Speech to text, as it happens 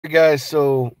guys.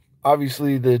 So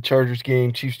obviously the Chargers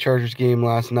game, Chiefs Chargers game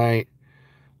last night.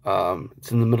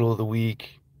 It's in the middle of the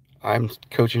week. I'm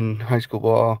coaching high school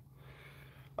ball.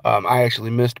 I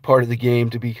actually missed part of the game,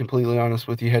 to be completely honest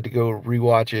with you. Had to go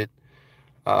rewatch it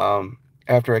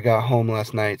after I got home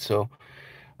last night. So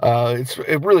it's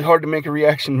really hard to make a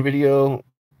reaction video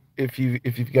if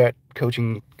you've got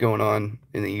coaching going on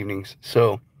in the evenings.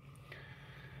 So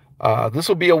this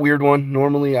will be a weird one.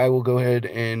 Normally, I will go ahead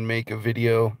and make a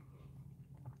video,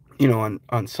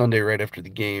 on Sunday right after the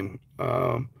game.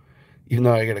 Even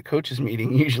though I got a coaches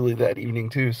meeting usually that evening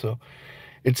too. So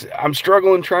I'm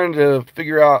struggling trying to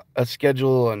figure out a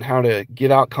schedule and how to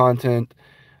get out content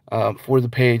for the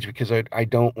page, because I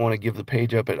don't want to give the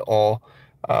page up at all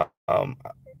um,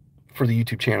 for the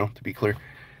YouTube channel. To be clear,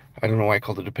 I don't know why I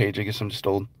called it a page. I guess I'm just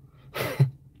old.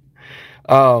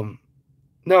 um,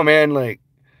 no, man, like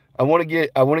I want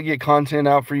to get content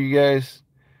out for you guys,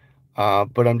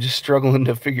 but I'm just struggling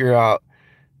to figure out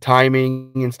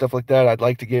timing and stuff like that. I'd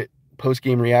like to get post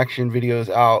game reaction videos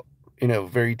out in a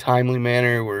very timely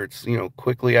manner where it's,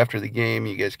 quickly after the game.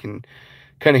 You guys can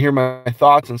kind of hear my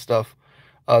thoughts and stuff.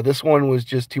 This one was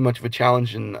just too much of a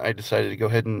challenge, and I decided to go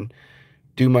ahead and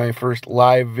do my first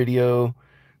live video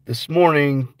this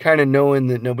morning, kind of knowing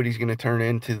that nobody's going to turn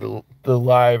into the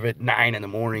live at 9 in the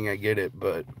morning. I get it,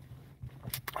 but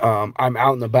I'm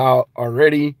out and about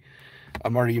already.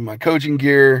 I'm already in my coaching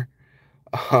gear.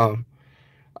 Um,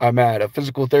 I'm at a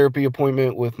physical therapy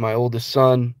appointment with my oldest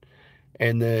son,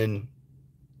 and then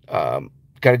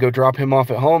got to go drop him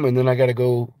off at home, and then I got to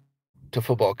go to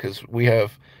football because we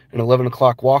have an 11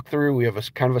 o'clock walkthrough. We have a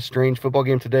kind of a strange football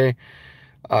game today.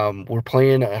 We're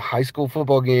playing a high school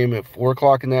football game at 4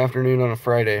 o'clock in the afternoon on a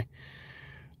Friday.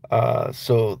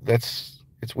 So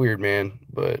it's weird, man,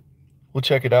 but we'll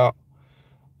check it out.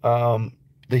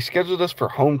 They scheduled us for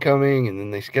homecoming, and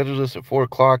then they scheduled us at 4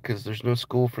 o'clock because there's no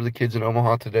school for the kids in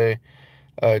Omaha today,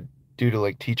 uh, due to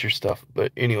like teacher stuff.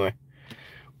 But anyway,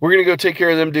 we're gonna go take care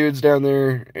of them dudes down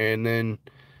there, and then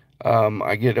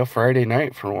I get a Friday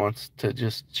night for once to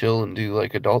just chill and do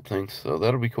like adult things. So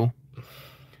that'll be cool.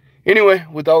 Anyway,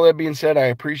 with all that being said, I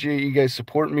appreciate you guys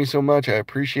supporting me so much. I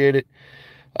appreciate it.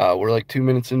 We're like 2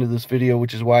 minutes into this video,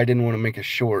 which is why I didn't want to make it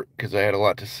short because I had a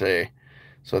lot to say.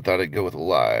 So I thought I'd go with a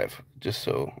live, just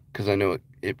so, because I know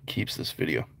it keeps this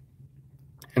video.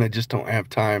 And I just don't have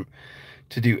time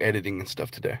to do editing and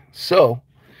stuff today. So,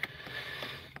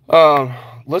 um,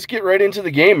 let's get right into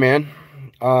the game, man.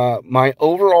 My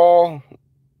overall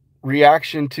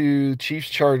reaction to Chiefs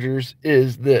Chargers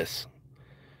is this: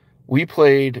 we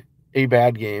played a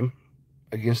bad game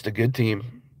against a good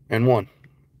team and won.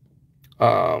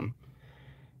 Um,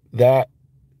 that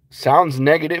sounds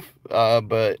negative,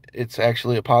 but it's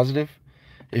actually a positive.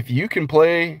 If you can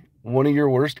play one of your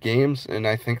worst games, and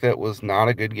I think that was not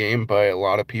a good game by a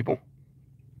lot of people,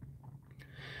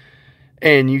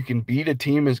 and you can beat a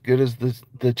team as good as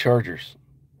the Chargers,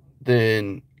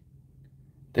 then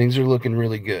things are looking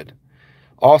really good.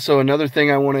 Also, another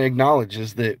thing I want to acknowledge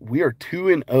is that we are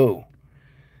 2-0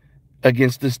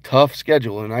 against this tough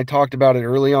schedule, and I talked about it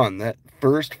early on. That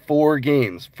first 4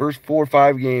 games, first 4 or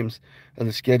 5 games of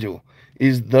the schedule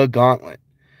is the gauntlet,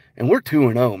 and we're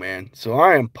 2-0, man. So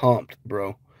I am pumped,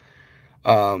 bro.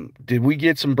 Did we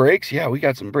get some breaks? Yeah, we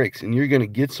got some breaks, and you're gonna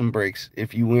get some breaks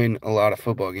if you win a lot of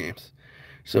football games.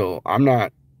 So I'm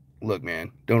not. Look,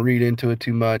 man, don't read into it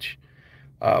too much.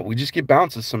 We just get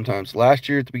bounces sometimes. Last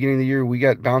year at the beginning of the year, we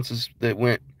got bounces that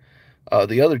went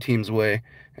the other team's way,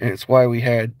 and it's why we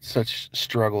had such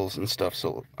struggles and stuff.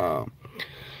 So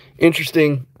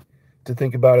interesting to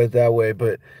think about it that way.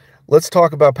 But let's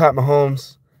talk about Pat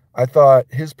Mahomes. I thought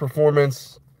his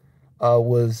performance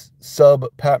was sub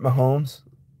Pat Mahomes.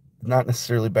 Not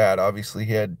necessarily bad. Obviously,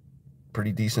 he had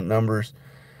pretty decent numbers.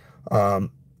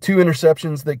 2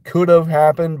 interceptions that could have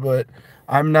happened, but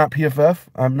I'm not PFF.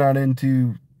 I'm not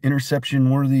into interception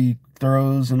worthy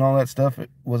throws and all that stuff.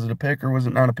 Was it a pick or was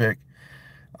it not a pick?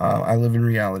 I live in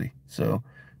reality. So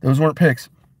those weren't picks.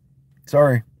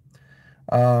 Sorry.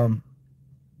 Um,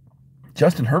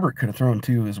 Justin Herbert could have thrown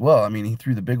two as well. I mean, he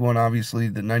threw the big one, obviously,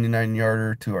 the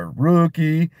 99-yarder to our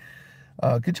rookie.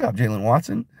 Good job, Jalen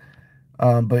Watson.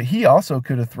 But he also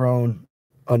could have thrown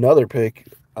another pick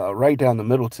right down the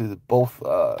middle to both.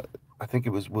 I think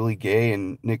it was Willie Gay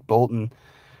and Nick Bolton.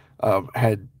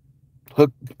 Had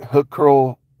hook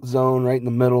curl zone right in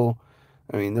the middle.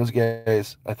 I mean, those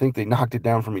guys, I think they knocked it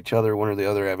down from each other, one or the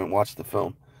other. I haven't watched the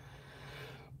film.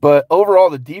 But overall,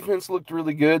 the defense looked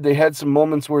really good. They had some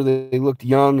moments where they looked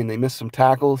young and they missed some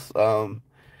tackles.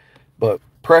 But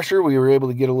pressure, we were able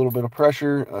to get a little bit of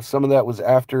pressure. Some of that was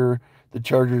after the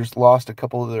Chargers lost a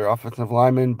couple of their offensive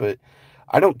linemen. But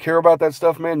I don't care about that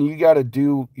stuff, man. You got to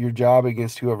do your job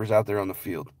against whoever's out there on the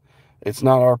field. It's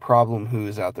not our problem who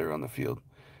is out there on the field.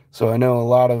 So I know a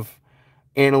lot of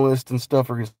analysts and stuff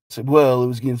are going to say, well, it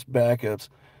was against backups.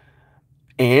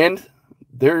 And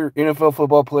they're NFL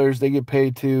football players. They get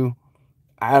paid too.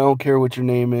 I don't care what your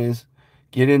name is.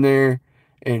 Get in there.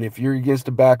 And if you're against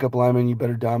a backup lineman, you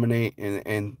better dominate.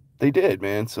 And they did,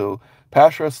 man. So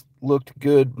pass rush looked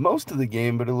good most of the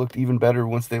game, but it looked even better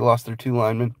once they lost their 2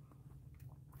 linemen.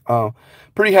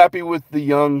 Pretty happy with the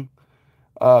young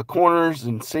corners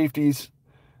and safeties.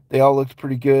 They all looked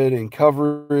pretty good in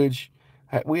coverage.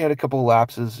 We had a couple of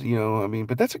lapses,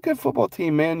 but that's a good football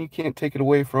team, man. You can't take it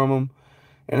away from them.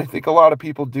 And I think a lot of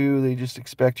people do. They just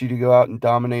expect you to go out and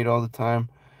dominate all the time.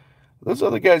 Those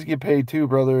other guys get paid too,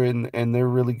 brother, and they're a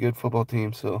really good football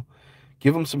team. So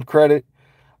give them some credit.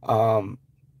 The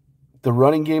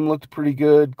running game looked pretty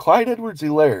good. Clyde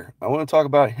Edwards-Helaire, I want to talk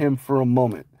about him for a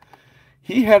moment.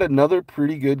 He had another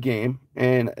pretty good game,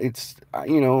 and it's,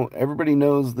 everybody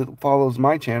knows that follows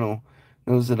my channel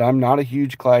knows that I'm not a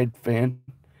huge Clyde fan,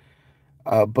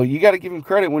 but you got to give him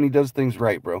credit when he does things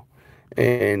right, bro.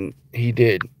 And he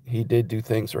did do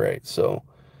things right. So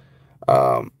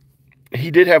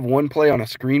he did have one play on a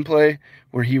screenplay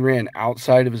where he ran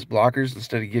outside of his blockers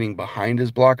instead of getting behind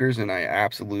his blockers, and I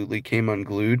absolutely came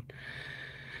unglued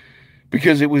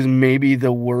because it was maybe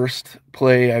the worst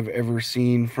play I've ever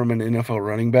seen from an NFL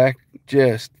running back.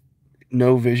 Just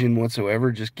no vision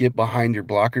whatsoever. Just get behind your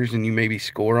blockers and you maybe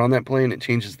score on that play and it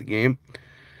changes the game.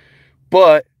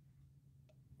 But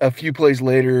a few plays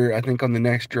later, I think on the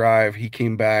next drive, he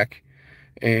came back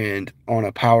and on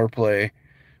a power play,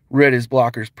 read his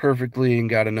blockers perfectly and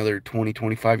got another 20,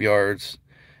 25 yards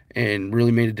and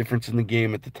really made a difference in the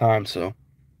game at the time. So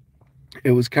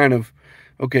it was kind of,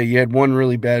 okay, you had one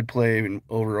really bad play, and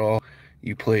overall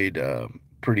you played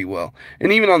pretty well.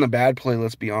 And even on the bad play,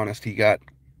 let's be honest, he got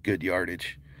good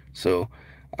yardage. So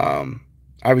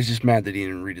I was just mad that he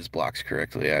didn't read his blocks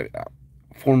correctly. I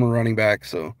former running back,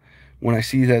 so when I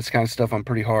see that kind of stuff, I'm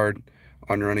pretty hard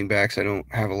on running backs. I don't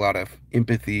have a lot of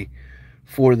empathy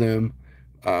for them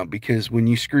because when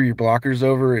you screw your blockers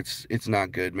over, it's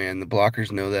not good, man. The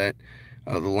blockers know that.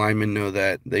 The linemen know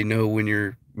that. They know when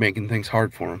you're making things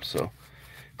hard for them. So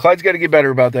Clyde's got to get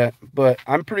better about that. But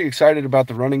I'm pretty excited about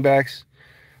the running backs.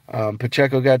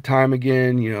 Pacheco got time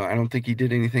again. I don't think he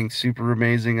did anything super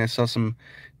amazing. I saw some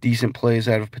decent plays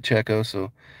out of Pacheco,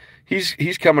 so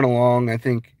he's coming along. I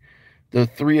think the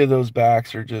 3 of those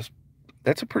backs are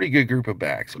that's a pretty good group of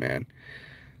backs, man.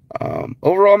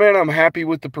 Overall, man, I'm happy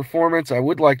with the performance. I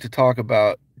would like to talk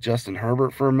about Justin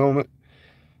Herbert for a moment.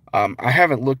 I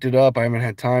haven't looked it up. I haven't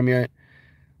had time yet.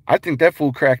 I think that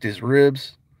fool cracked his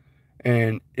ribs,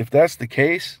 and if that's the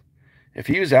case, if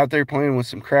he was out there playing with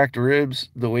some cracked ribs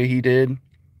the way he did,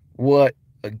 what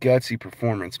a gutsy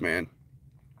performance, man.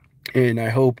 And I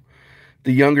hope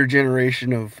the younger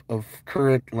generation of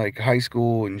current high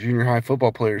school and junior high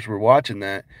football players were watching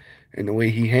that and the way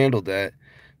he handled that,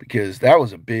 because that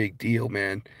was a big deal,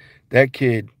 man. That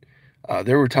kid,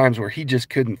 there were times where he just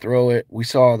couldn't throw it. We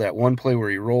saw that one play where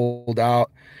he rolled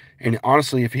out, and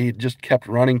honestly, if he had just kept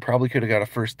running, probably could have got a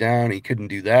first down. He couldn't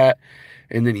do that.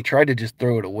 And then he tried to just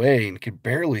throw it away and could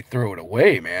barely throw it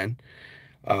away, man,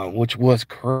 which was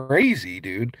crazy,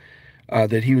 dude,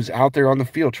 that he was out there on the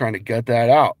field trying to gut that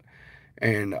out.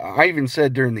 And I even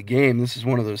said during the game, this is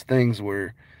one of those things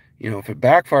where, if it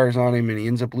backfires on him and he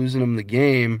ends up losing him the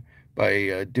game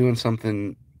by doing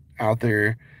something out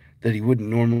there that he wouldn't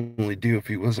normally do if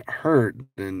he wasn't hurt,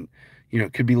 then,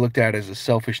 it could be looked at as a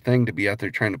selfish thing to be out there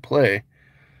trying to play.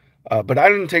 But I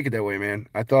didn't take it that way, man.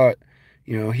 I thought,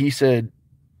 he said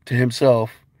to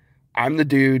himself, I'm the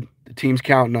dude, the team's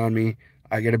counting on me,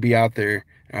 I got to be out there,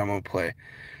 and I'm going to play.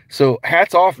 So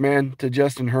hats off, man, to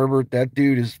Justin Herbert. That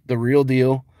dude is the real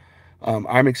deal.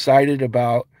 I'm excited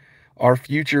about our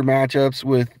future matchups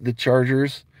with the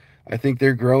Chargers. I think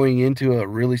they're growing into a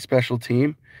really special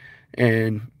team.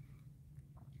 And,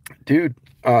 dude,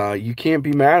 you can't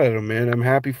be mad at them, man. I'm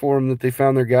happy for them that they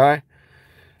found their guy.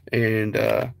 And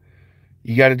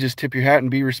you got to just tip your hat and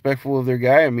be respectful of their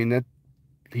guy. I mean,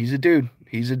 he's a dude.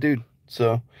 He's a dude.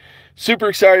 So, super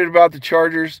excited about the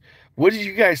Chargers. What did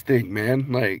you guys think,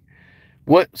 man?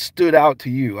 What stood out to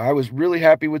you? I was really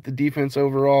happy with the defense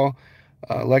overall.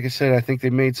 Like I said, I think they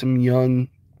made some young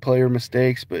player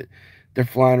mistakes, but they're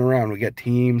flying around. We got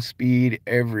team speed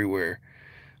everywhere.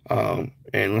 And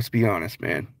let's be honest,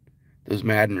 man. Those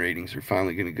Madden ratings are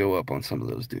finally going to go up on some of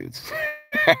those dudes.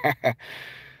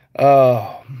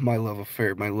 Oh, my love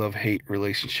affair, my love-hate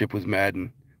relationship with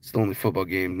Madden. It's the only football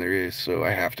game there is, so I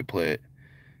have to play it.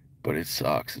 But it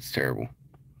sucks. It's terrible.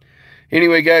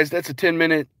 Anyway, guys, that's a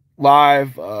 10-minute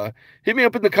live. Hit me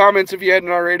up in the comments if you hadn't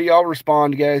already. I'll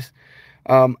respond, guys.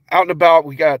 Out and about,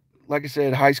 we got, like I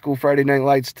said, high school Friday Night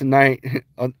Lights tonight.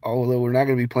 Although we're not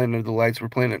going to be playing under the lights, we're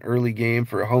playing an early game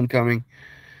for a homecoming.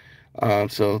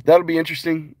 So that'll be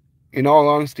interesting. In all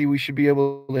honesty, we should be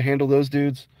able to handle those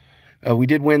dudes. We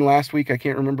did win last week. I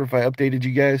can't remember if I updated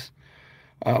you guys.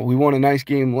 We won a nice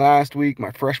game last week.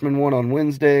 My freshman won on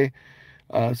Wednesday.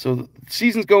 So the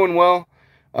season's going well.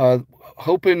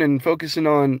 Hoping and focusing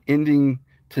on ending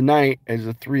tonight as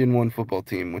a 3-1 football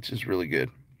team, which is really good.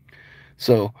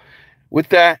 So with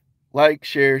that, like,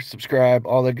 share, subscribe,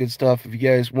 all that good stuff. If you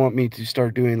guys want me to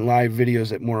start doing live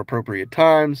videos at more appropriate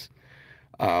times,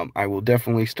 I will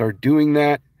definitely start doing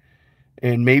that.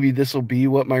 And maybe this will be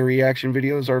what my reaction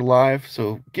videos are live.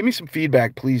 So give me some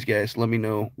feedback, please, guys. Let me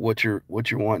know what you're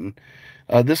wanting.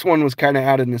 This one was kind of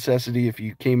out of necessity. If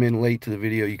you came in late to the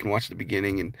video, you can watch the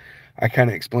beginning, and I kind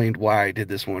of explained why I did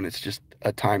this one. It's just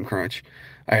a time crunch.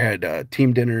 I had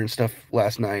team dinner and stuff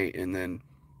last night, and then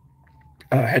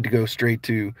I had to go straight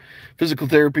to physical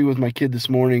therapy with my kid this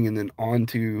morning, and then on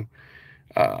to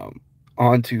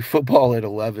football at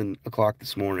 11 o'clock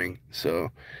this morning. So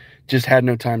just had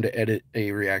no time to edit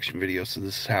a reaction video, so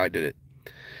this is how I did it.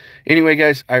 Anyway,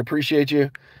 guys, I appreciate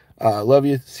you. Love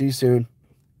you. See you soon.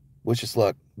 Wish us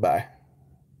luck. Bye.